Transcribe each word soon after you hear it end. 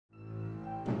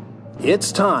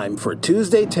It's time for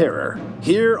Tuesday Terror,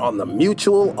 here on the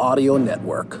Mutual Audio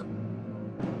Network.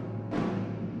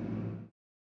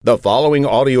 The following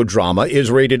audio drama is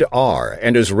rated R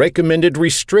and is recommended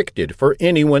restricted for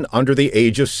anyone under the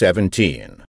age of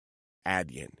 17.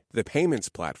 Adyen, the payments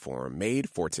platform made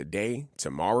for today,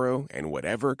 tomorrow, and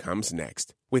whatever comes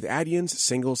next. With Adyen's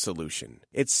single solution,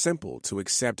 it's simple to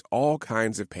accept all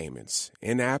kinds of payments,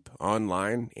 in-app,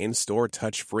 online, in-store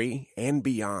touch-free, and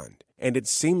beyond. And it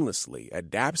seamlessly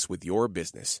adapts with your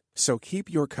business. So keep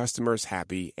your customers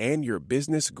happy and your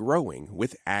business growing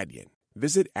with Adyen.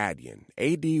 Visit Adyen,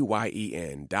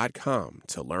 ADYEN.com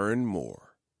to learn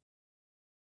more.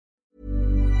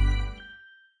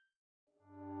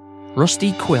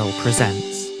 Rusty Quill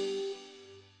presents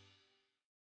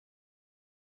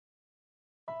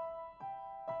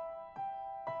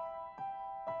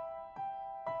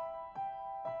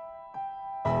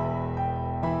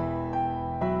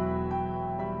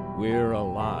We're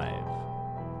Alive,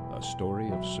 a story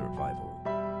of survival.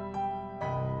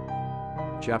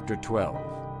 Chapter 12.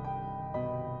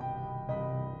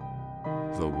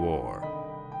 The War.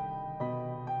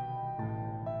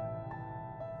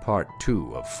 Part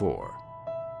 2 of 4.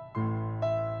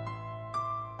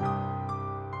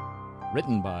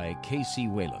 Written by K.C.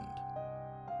 Wayland.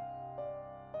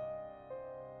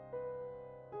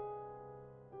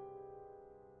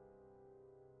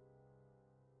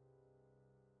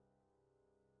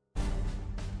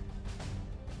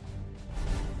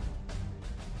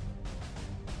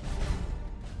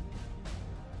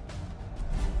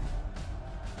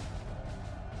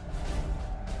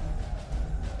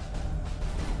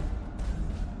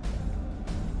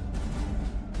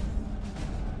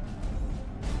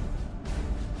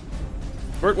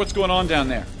 Bert, what's going on down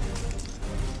there?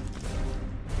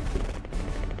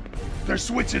 They're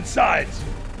switching sides.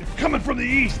 They're coming from the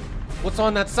east. What's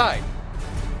on that side?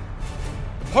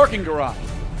 Parking garage.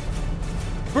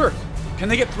 Bert, can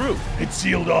they get through? It's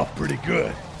sealed off pretty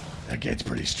good. That gate's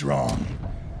pretty strong.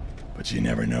 But you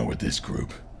never know with this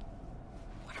group.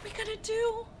 What are we gonna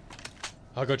do?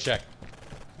 I'll go check.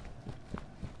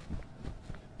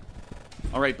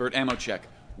 All right, Bert, ammo check.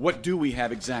 What do we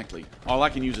have exactly? All I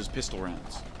can use is pistol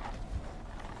rounds.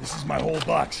 This is my whole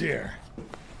box here.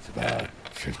 It's about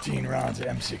 15 rounds of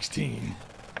M16.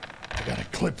 I got a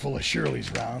clip full of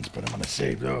Shirley's rounds, but I'm gonna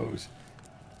save those.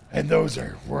 And those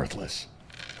are worthless.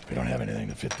 We don't have anything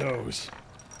to fit those.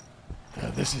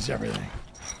 This is everything.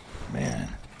 Man,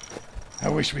 I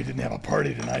wish we didn't have a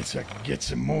party tonight so I could get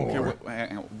some more. Okay,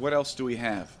 what else do we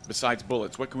have besides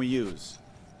bullets? What can we use?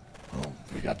 Well,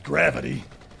 we got gravity.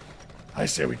 I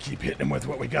say we keep hitting them with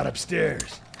what we got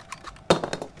upstairs.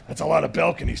 That's a lot of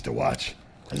balconies to watch.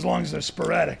 As long as they're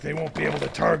sporadic, they won't be able to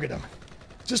target them.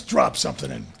 Just drop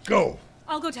something and go.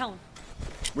 I'll go tell him.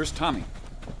 Where's Tommy?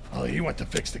 Well, he went to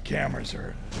fix the cameras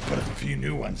or put up a few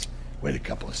new ones. With a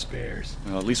couple of spares.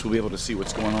 Well, at least we'll be able to see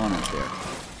what's going on out there.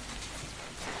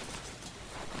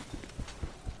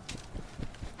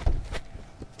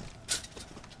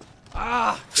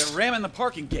 Ah, they're ramming the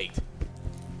parking gate.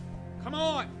 Come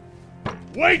on!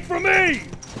 Wait for me!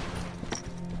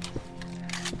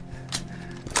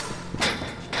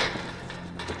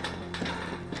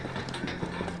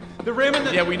 They're ramming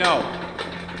the... Yeah, we know.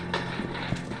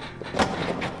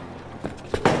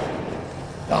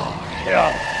 Oh,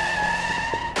 hell.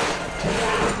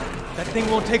 That thing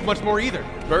won't take much more either.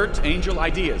 Bert, Angel,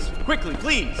 ideas. Quickly,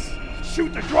 please.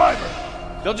 Shoot the driver!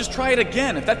 They'll just try it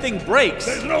again if that thing breaks.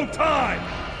 There's no time!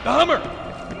 The Hummer!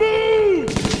 Move!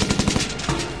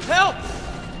 Help!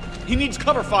 He needs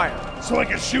cover fire. So I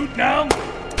can shoot now?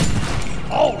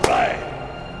 All right.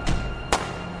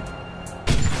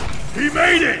 He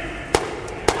made it!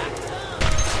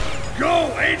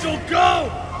 Go, Angel, go!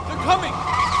 They're coming!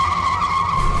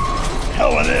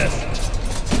 Hell with this!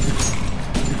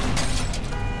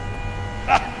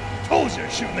 Ha! Told you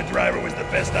shooting the driver was the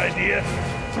best idea.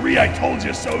 3 I told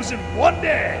you so's in one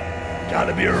day.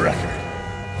 Gotta be a record.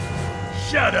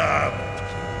 Shut up!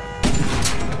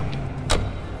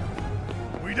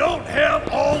 We don't have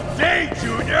all day,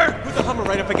 Junior! Put the Hummer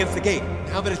right up against the gate.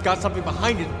 Now that it's got something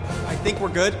behind it, I think we're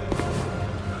good.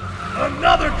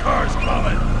 Another car's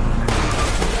coming!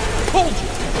 Told you!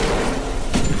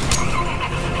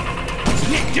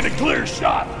 Can't get a clear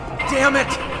shot! Damn it!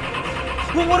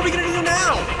 Well, what are we gonna do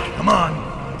now? Come on.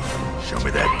 Show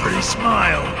me that pretty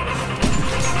smile.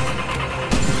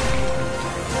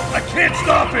 I can't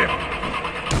stop him!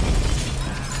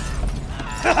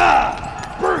 Ha ha!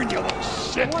 Burn, you little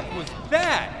shit! What was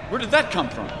that? Where did that come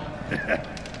from?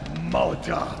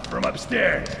 Molotov from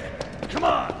upstairs. Come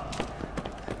on!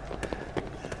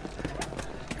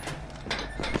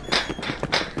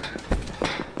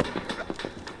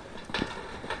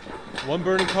 One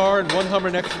burning car and one Hummer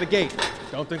next to the gate.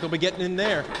 Don't think they'll be getting in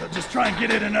there. They'll just try and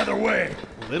get in another way.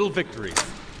 Little victories.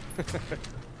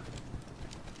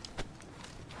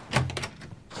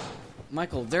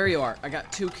 Michael, there you are. I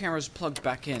got 2 cameras plugged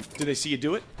back in. Did they see you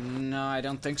do it? No, I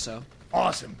don't think so.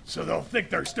 Awesome. So they'll think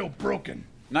they're still broken.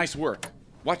 Nice work.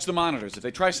 Watch the monitors. If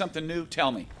they try something new,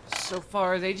 tell me. So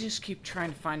far, they just keep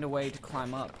trying to find a way to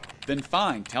climb up. Then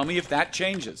fine. Tell me if that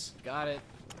changes. Got it.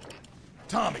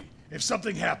 Tommy, if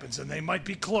something happens and they might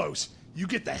be close, you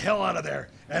get the hell out of there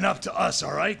and up to us,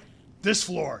 all right? This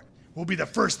floor will be the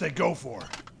first they go for.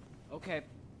 Okay.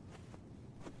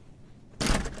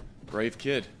 Brave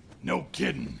kid. No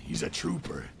kidding. He's a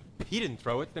trooper. If he didn't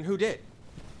throw it, then who did?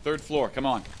 3rd floor. Come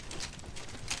on.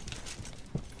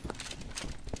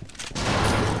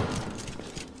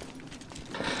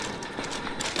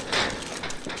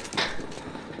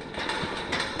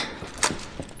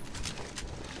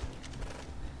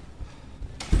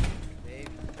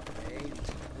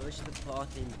 Push the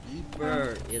coffin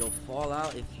deeper. It'll fall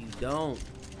out if you don't.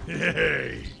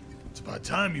 Hey, it's about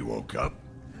time you woke up.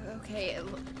 Okay,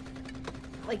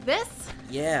 like this?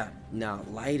 Yeah, now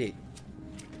light it.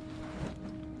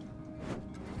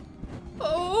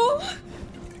 Oh!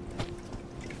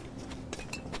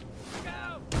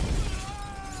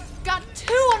 Got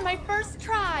 2 on my first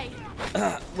try.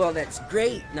 Well, that's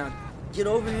great. Now get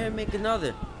over here and make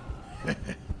another.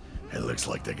 It looks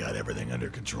like they got everything under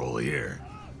control here.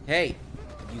 Hey,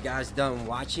 you guys done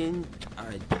watching?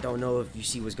 I don't know if you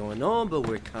see what's going on, but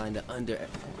we're kind of under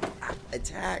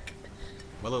attack.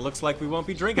 Well, it looks like we won't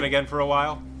be drinking again for a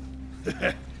while.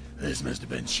 This must have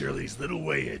been Shirley's little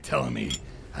way of telling me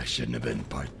I shouldn't have been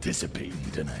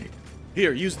participating tonight.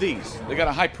 Here, use these. They got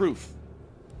a high proof.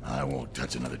 I won't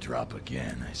touch another drop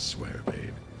again, I swear,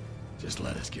 babe. Just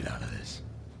let us get out of this.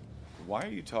 Why are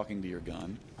you talking to your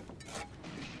gun?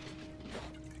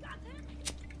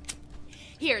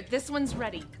 Here, this one's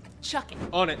ready. Chuck it.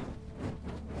 On it.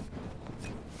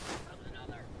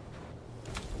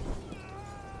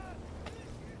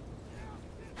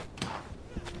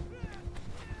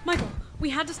 Michael,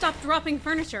 we had to stop dropping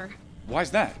furniture.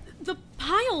 Why's that? The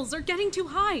piles are getting too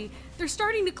high. They're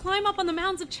starting to climb up on the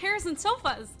mounds of chairs and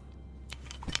sofas.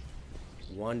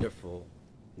 Wonderful.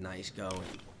 Nice going.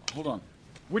 Hold on.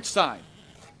 Which side?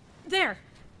 There,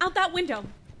 out that window.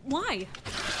 Why?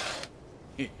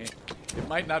 It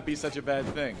might not be such a bad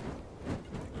thing.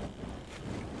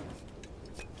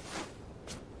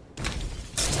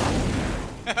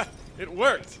 It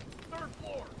worked. 3rd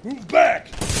floor. Move back.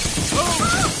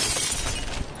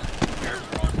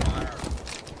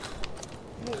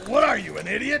 What are you, an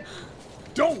idiot?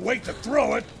 Don't wait to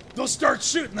throw it. They'll start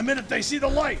shooting the minute they see the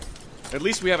light. At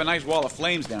least we have a nice wall of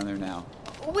flames down there now.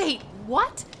 Wait,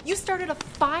 what? You started a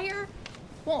fire?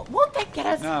 Won't that get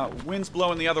us? No, wind's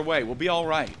blowing the other way. We'll be all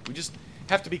right. We just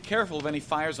have to be careful of any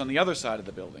fires on the other side of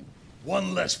the building.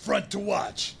 One less front to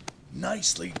watch.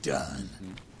 Nicely done.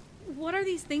 What are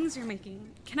these things you're making?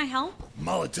 Can I help?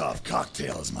 Molotov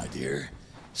cocktails, my dear.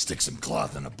 Stick some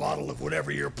cloth in a bottle of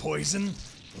whatever your poison,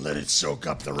 let it soak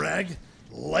up the rag,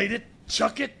 light it,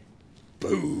 chuck it,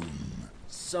 boom.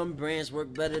 Some brands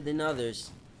work better than others.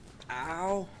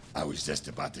 Ow. I was just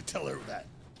about to tell her that.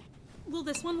 Will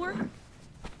this one work?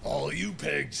 All you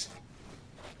pigs.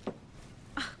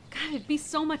 God, it'd be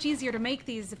so much easier to make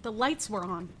these if the lights were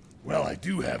on. Well, I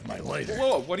do have my lighter.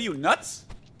 Whoa, what are you, nuts?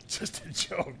 Just a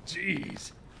joke,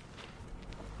 jeez.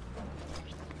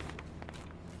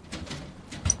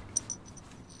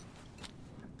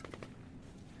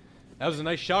 That was a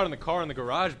nice shot on the car in the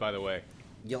garage, by the way.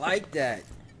 You like that?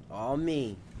 All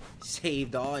me.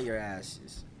 Saved all your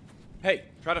asses. Hey,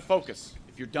 try to focus.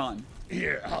 If you're done.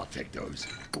 Here, I'll take those.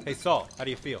 Hey, Saul, how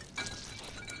do you feel?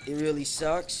 It really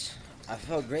sucks. I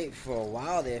felt great for a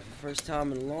while there for the first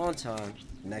time in a long time.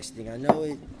 Next thing I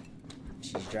know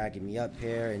she's dragging me up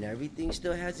here and everything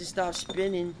still hasn't stopped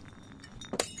spinning.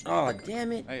 Oh,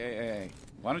 damn it. Hey.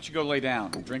 Why don't you go lay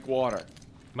down and drink water?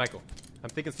 Michael, I'm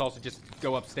thinking Saul should just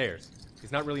go upstairs.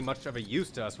 He's not really much of a use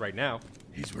to us right now.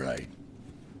 He's right.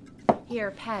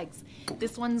 Here, Pegs.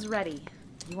 This one's ready.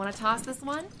 You want to toss this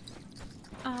one?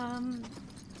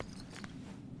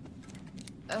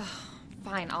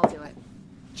 Fine, I'll do it.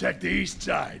 Check the east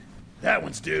side. That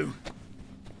one's due.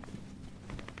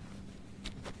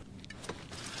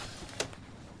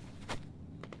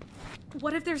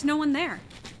 What if there's no one there?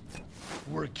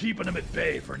 We're keeping them at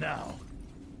bay for now.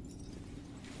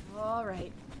 All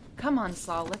right. Come on,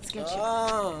 Saul, let's get you.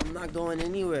 Oh, I'm not going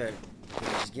anywhere.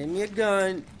 Just give me a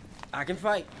gun. I can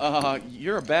fight.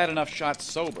 You're a bad enough shot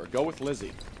sober. Go with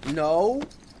Lizzie. No,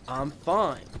 I'm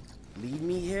fine. Leave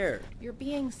me here. You're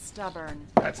being stubborn.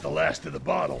 That's the last of the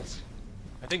bottles.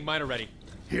 I think mine are ready.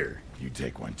 Here, you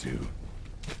take one too.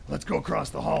 Let's go across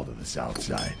the hall to the south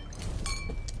side.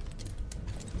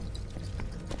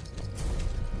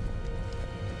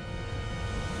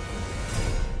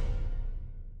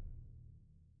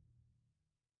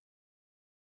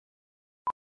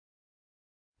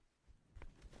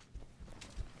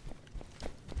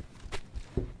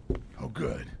 Oh,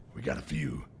 good. We got a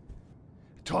few.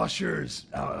 Toss yours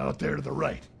out there to the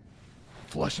right.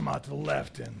 Flush them out to the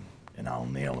left, and I'll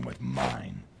nail them with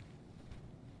mine.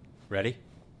 Ready?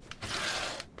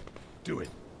 Do it.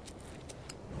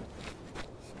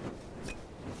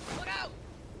 Look out!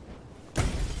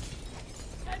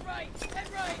 Head right! Head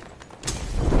right!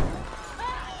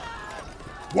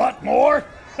 What, more?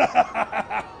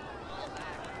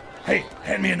 Hey,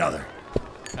 hand me another.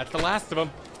 That's the last of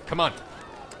them. Come on.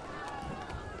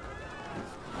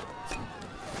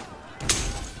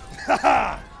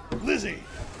 Haha! Lizzie,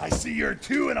 I see you're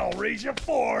 2 and I'll raise you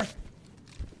 4.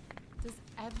 Does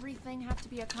everything have to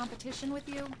be a competition with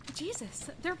you? Jesus,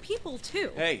 they're people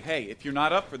too. Hey, if you're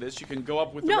not up for this, you can go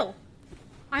up with No,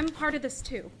 I'm part of this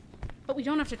too. But we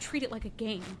don't have to treat it like a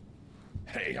game.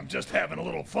 Hey, I'm just having a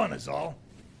little fun is all.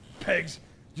 Pegs,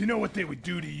 do you know what they would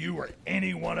do to you or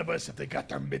any one of us if they got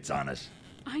their mitts on us?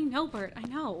 I know, Bert, I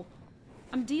know.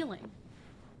 I'm dealing.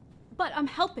 But I'm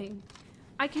helping.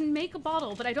 I can make a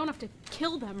bottle, but I don't have to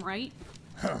kill them, right?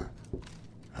 Huh.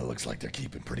 That looks like they're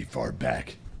keeping pretty far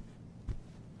back.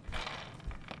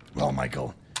 Well,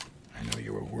 Michael, I know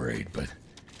you were worried, but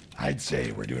I'd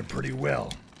say we're doing pretty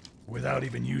well without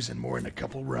even using more than a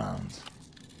couple rounds.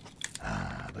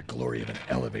 Ah, the glory of an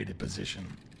elevated position.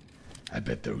 I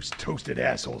bet those toasted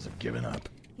assholes have given up.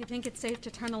 You think it's safe to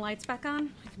turn the lights back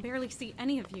on? I can barely see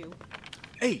any of you.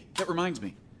 Hey, that reminds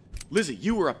me. Lizzie,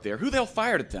 you were up there. Who the hell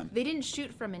fired at them? They didn't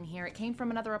shoot from in here. It came from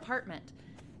another apartment.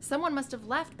 Someone must have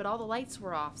left, but all the lights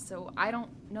were off, so I don't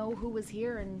know who was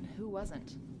here and who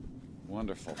wasn't.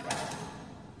 Wonderful.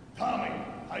 Tommy,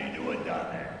 how you doing down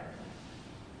there?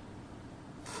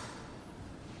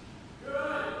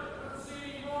 Good. Let's see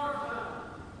any more of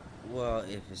them. Well,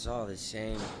 if it's all the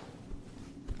same,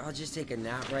 I'll just take a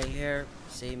nap right here.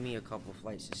 Save me a couple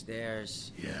flights of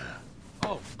stairs. Yeah.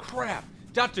 Oh, crap.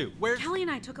 Datu, where's... Kelly and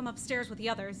I took him upstairs with the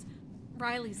others.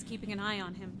 Riley's keeping an eye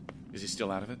on him. Is he still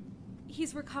out of it?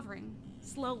 He's recovering,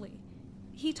 slowly.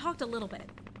 He talked a little bit.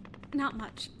 Not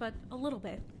much, but a little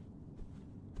bit.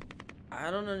 I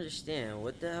don't understand.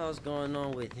 What the hell's going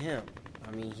on with him?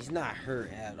 I mean, he's not hurt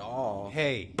at all.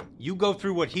 Hey, you go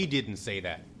through what he did and say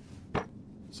that.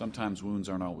 Sometimes wounds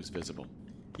aren't always visible.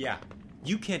 Yeah,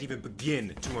 you can't even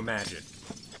begin to imagine.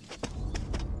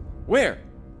 Where?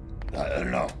 I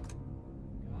don't know.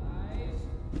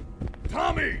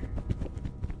 Tommy!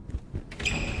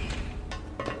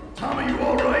 Tommy, you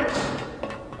all right?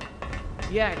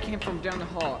 Yeah, it came from down the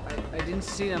hall. I didn't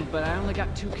see them, but I only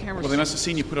got 2 cameras. Well, they must have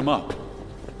seen you put them up.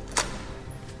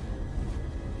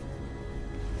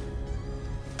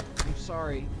 I'm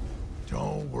sorry.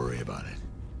 Don't worry about it.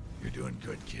 You're doing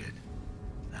good, kid.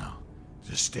 Now,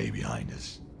 just stay behind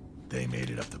us. They made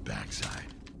it up the backside.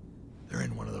 They're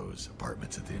in one of those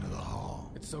apartments at the end of the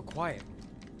hall. It's so quiet.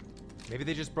 Maybe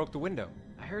they just broke the window.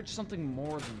 I heard something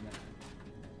more than that.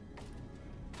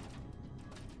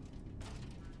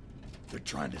 They're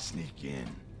trying to sneak in.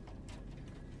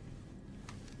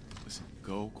 Listen,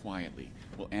 go quietly.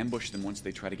 We'll ambush them once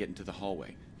they try to get into the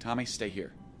hallway. Tommy, stay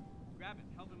here. Grab it.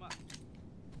 Help him up.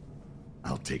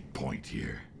 I'll take point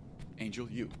here. Angel,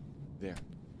 you. There. Get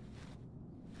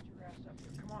your ass up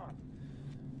here. Come on.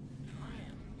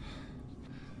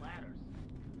 Ladders.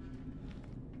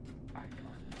 All right, come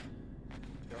on.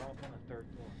 They're all on the 3rd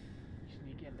floor. You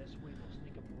sneak in this way, we'll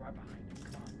sneak up right behind them.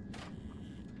 Come on.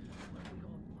 Where are we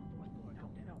going? 4th floor.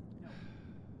 No.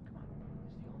 Come on.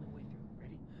 This is the only way through.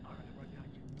 Ready? All right, right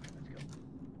behind you. All right, let's go.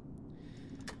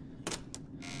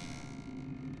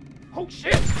 Oh,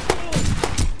 shit!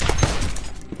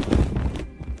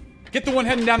 Get the one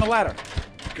heading down the ladder.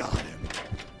 Got him.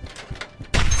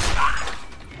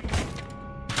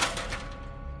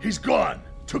 He's gone.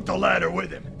 Took the ladder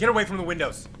with him. Get away from the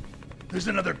windows. There's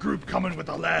another group coming with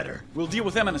a ladder. We'll deal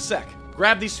with them in a sec.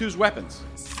 Grab these 2's weapons.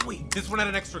 Sweet. This one had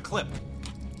an extra clip.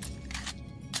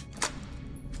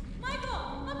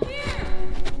 Michael, up here!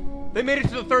 They made it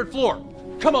to the 3rd floor.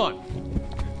 Come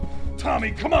on.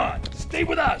 Tommy, come on. Stay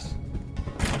with us.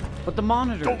 But the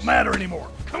monitors... Don't matter anymore.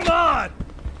 Come on.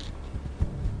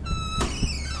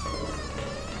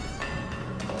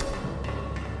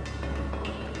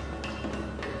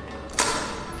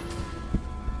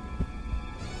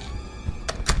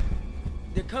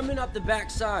 They're coming up the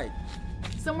backside.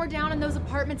 Somewhere down in those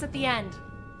apartments at the end.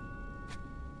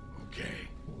 Okay.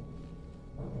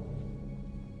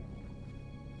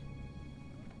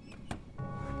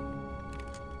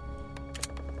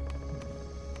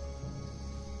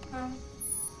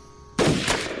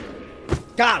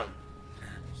 Got him.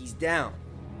 He's down.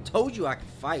 Told you I could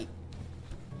fight.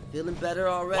 Feeling better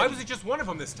already. Why was it just one of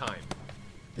them this time?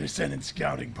 They're sending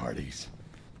scouting parties.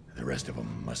 The rest of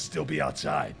them must still be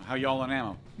outside. How y'all on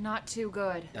ammo? Not too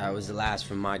good. That was the last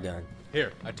from my gun.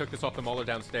 Here, I took this off the Mauler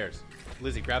downstairs.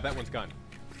 Lizzie, grab that one's gun.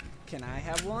 Can I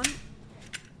have one?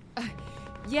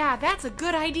 Yeah, that's a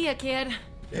good idea, kid.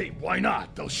 Hey, why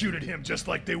not? They'll shoot at him just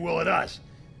like they will at us.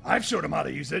 I've showed him how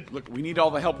to use it. Look, we need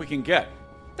all the help we can get.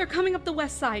 They're coming up the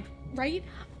west side, right?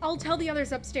 I'll tell the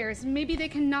others upstairs. Maybe they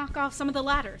can knock off some of the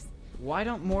ladders. Why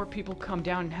don't more people come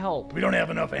down and help? We don't have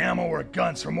enough ammo or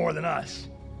guns for more than us.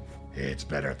 It's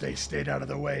better if they stayed out of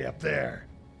the way up there.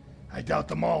 I doubt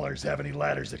the Maulers have any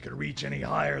ladders that could reach any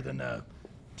higher than the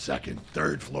second,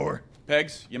 third floor.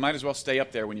 Pegs, you might as well stay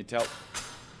up there when you tell...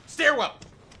 Stairwell!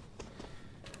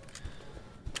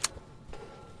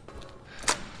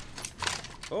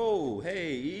 Oh,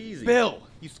 hey, easy. Bill,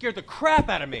 you scared the crap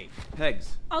out of me.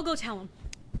 Pegs. I'll go tell them.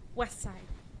 West side.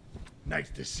 Nice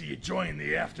to see you join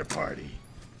the after party.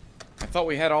 I thought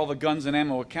we had all the guns and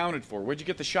ammo accounted for. Where'd you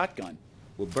get the shotgun?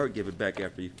 Well, Bert gave it back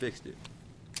after he fixed it.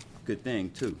 Good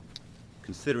thing, too.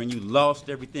 Considering you lost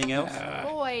everything else.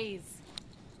 Boys.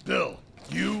 Bill,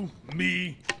 you,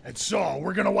 me, and Saul,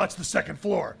 we're gonna watch the second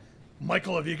floor.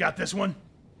 Michael, have you got this one?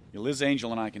 Yeah, Liz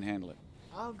Angel and I can handle it.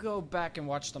 I'll go back and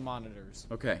watch the monitors.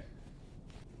 Okay.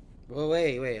 Well,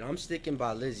 wait. I'm sticking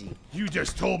by Lizzie. You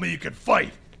just told me you could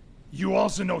fight. You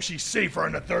also know she's safer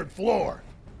on the third floor.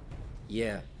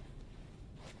 Yeah.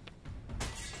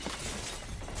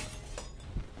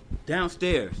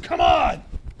 Downstairs. Come on!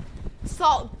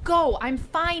 Salt, go. I'm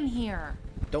fine here.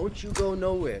 Don't you go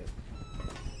nowhere.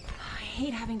 I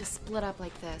hate having to split up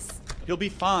like this. He'll be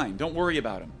fine. Don't worry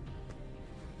about him.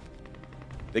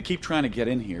 They keep trying to get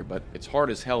in here, but it's hard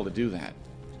as hell to do that.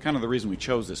 It's kind of the reason we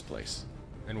chose this place.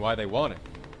 And why they want it.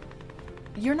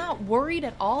 You're not worried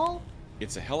at all?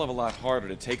 It's a hell of a lot harder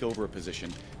to take over a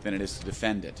position than it is to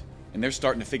defend it. And they're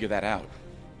starting to figure that out.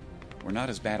 We're not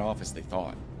as bad off as they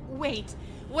thought. Wait,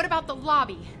 what about the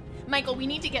lobby? Michael, we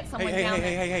need to get someone down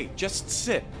there. Hey, just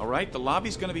sit, all right? The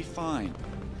lobby's gonna be fine.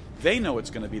 They know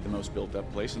it's gonna be the most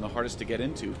built-up place and the hardest to get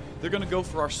into. They're gonna go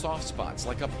for our soft spots,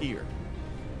 like up here.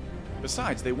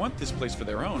 Besides, they want this place for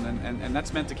their own, and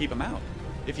that's meant to keep them out.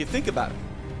 If you think about it.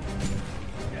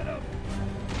 Get up.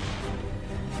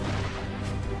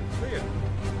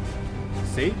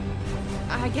 See?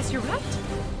 I guess you're right.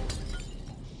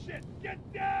 Shit,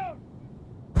 get down!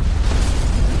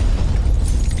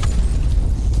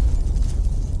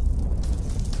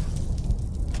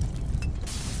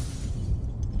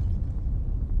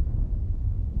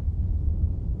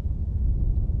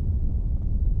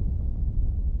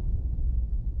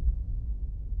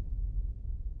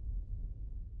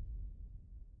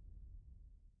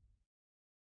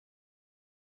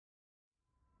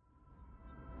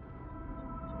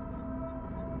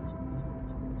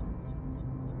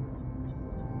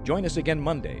 Join us again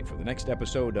Monday for the next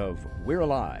episode of We're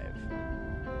Alive.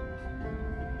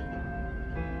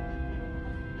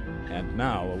 And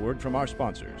now, a word from our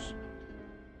sponsors.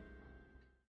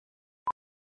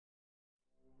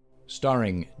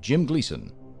 Starring Jim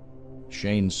Gleason,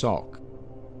 Shane Salk,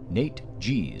 Nate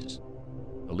Gies,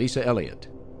 Elisa Elliott,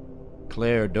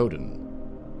 Claire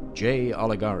Doden, Jay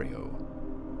Oligario,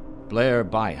 Blair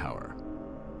Byhauer,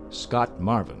 Scott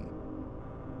Marvin,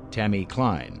 Tammy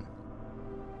Klein,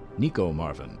 Nico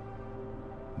Marvin,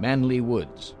 Manly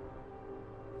Woods,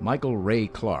 Michael Ray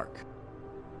Clark,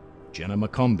 Jenna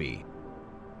McCombie,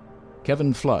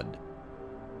 Kevin Flood,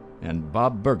 and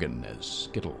Bob Bergen as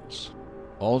Skittles.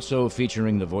 Also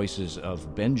featuring the voices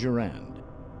of Ben Durand.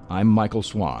 I'm Michael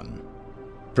Swan.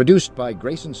 Produced by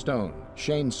Grayson Stone,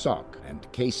 Shane Salk, and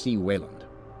K.C. Wayland.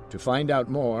 To find out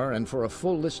more and for a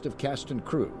full list of cast and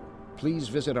crew, please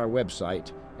visit our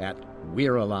website at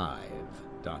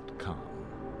we'realive.com.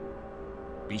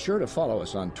 Be sure to follow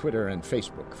us on Twitter and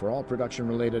Facebook for all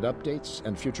production-related updates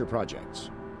and future projects.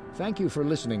 Thank you for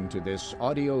listening to this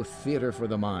audio theater for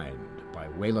the mind by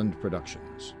Wayland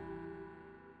Productions.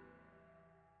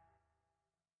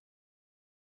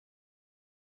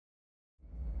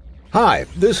 Hi,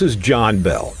 this is John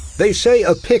Bell. They say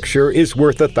a picture is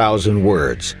worth 1,000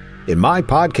 words. In my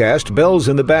podcast, Bells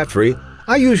in the Bat Free,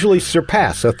 I usually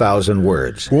surpass 1,000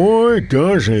 words. Boy,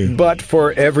 does he. But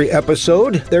for every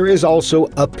episode, there is also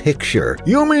a picture.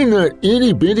 You mean that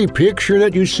itty-bitty picture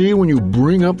that you see when you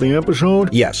bring up the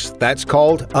episode? Yes, that's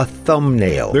called a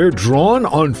thumbnail. They're drawn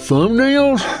on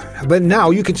thumbnails? But now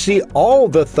you can see all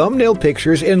the thumbnail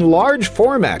pictures in large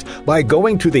format by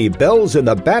going to the Bells in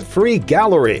the Bat Free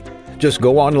gallery. Just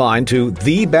go online to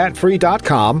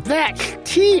thebatfree.com. That's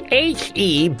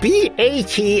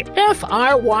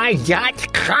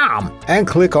TheBatfry.com. And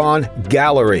click on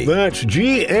Gallery. That's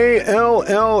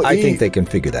Gally. I think they can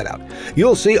figure that out.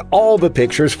 You'll see all the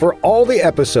pictures for all the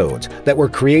episodes that were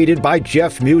created by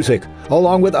Jeff Music,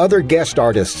 along with other guest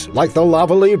artists like the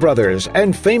Lavalley Brothers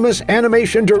and famous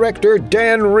animation director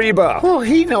Dan Reba. Oh,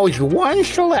 he knows one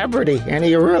celebrity, and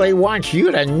he really wants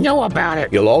you to know about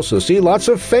it. You'll also see lots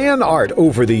of fan art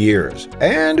over the years,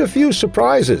 and a few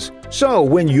surprises. So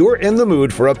when you're in the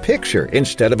mood for a picture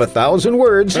instead of 1,000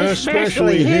 words,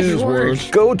 especially his words,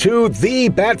 go to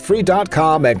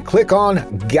thebatfree.com and click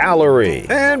on Gallery.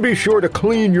 And be sure to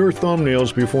clean your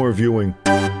thumbnails before viewing.